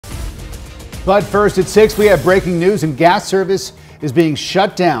But first at 6, we have breaking news, and gas service is being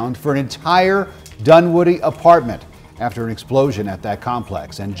shut down for an entire Dunwoody apartment after an explosion at that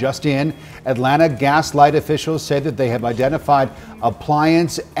complex. And just in, Atlanta gas light officials say that they have identified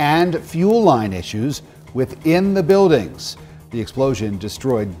appliance and fuel line issues within the buildings. The explosion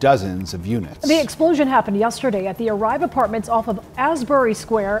destroyed dozens of units. The explosion happened yesterday at the Arrive Apartments off of Asbury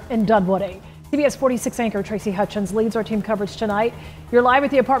Square in Dunwoody. CBS 46 anchor Tracy Hutchins leads our team coverage tonight. You're live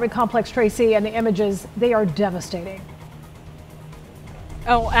at the apartment complex, Tracy, and the images, they are devastating.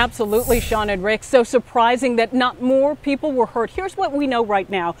 Oh, absolutely, Sean and Rick. So surprising that not more people were hurt. Here's what we know right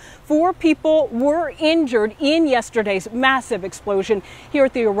now. 4 people were injured in yesterday's massive explosion here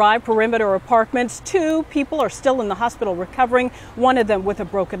at the Arrive Perimeter Apartments. 2 people are still in the hospital recovering, one of them with a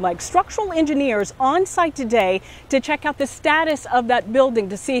broken leg. Structural engineers on site today to check out the status of that building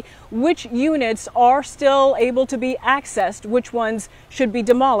to see which units are still able to be accessed, which ones should be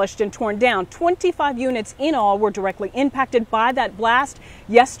demolished and torn down. 25 units in all were directly impacted by that blast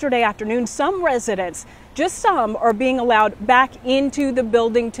yesterday afternoon. Some residents, just some, are being allowed back into the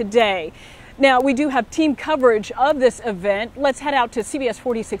building today. Now, we do have team coverage of this event. Let's head out to CBS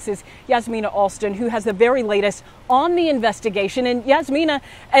 46's Yasmina Alston, who has the very latest on the investigation. And Yasmina,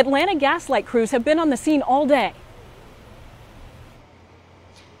 Atlanta Gaslight crews have been on the scene all day.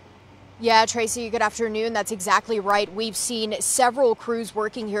 Yeah, Tracy, good afternoon. That's exactly right. We've seen several crews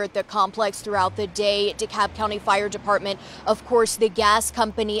working here at the complex throughout the day. DeKalb County Fire Department, of course, the gas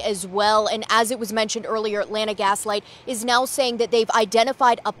company as well. And as it was mentioned earlier, Atlanta Gaslight is now saying that they've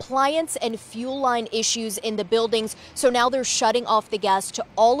identified appliance and fuel line issues in the buildings. So now they're shutting off the gas to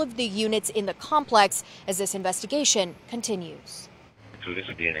all of the units in the complex as this investigation continues. So this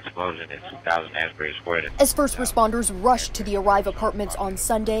would be an explosion at 2000 Asbury Square. As first responders rushed to the Arrive Apartments on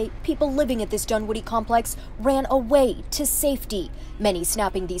Sunday, people living at this Dunwoody complex ran away to safety. Many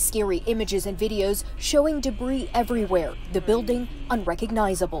snapping these scary images and videos showing debris everywhere, the building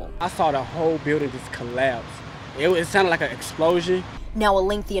unrecognizable. I saw the whole building just collapse. It sounded like an explosion. Now a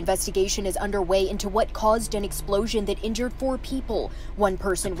lengthy investigation is underway into what caused an explosion that injured 4 people, one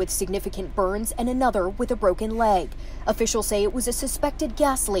person with significant burns and another with a broken leg. Officials say it was a suspected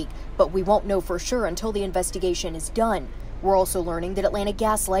gas leak, but we won't know for sure until the investigation is done. We're also learning that Atlanta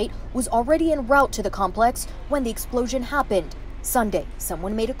Gaslight was already en route to the complex when the explosion happened. Sunday,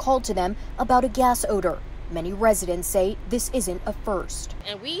 someone made a call to them about a gas odor. Many residents say this isn't a first.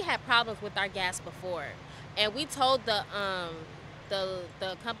 And we had problems with our gas before, and we told the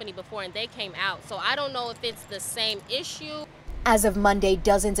company before, and they came out. So I don't know if it's the same issue. As of Monday,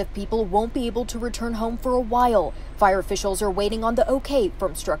 dozens of people won't be able to return home for a while. Fire officials are waiting on the okay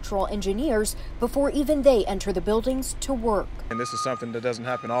from structural engineers before even they enter the buildings to work. And this is something that doesn't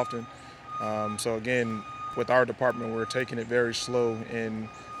happen often. So again, with our department, we're taking it very slow and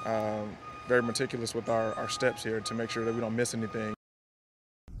very meticulous with our steps here to make sure that we don't miss anything.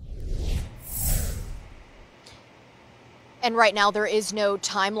 And right now there is no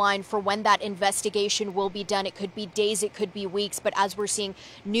timeline for when that investigation will be done. It could be days, it could be weeks, but as we're seeing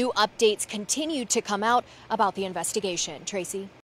new updates continue to come out about the investigation. Tracy?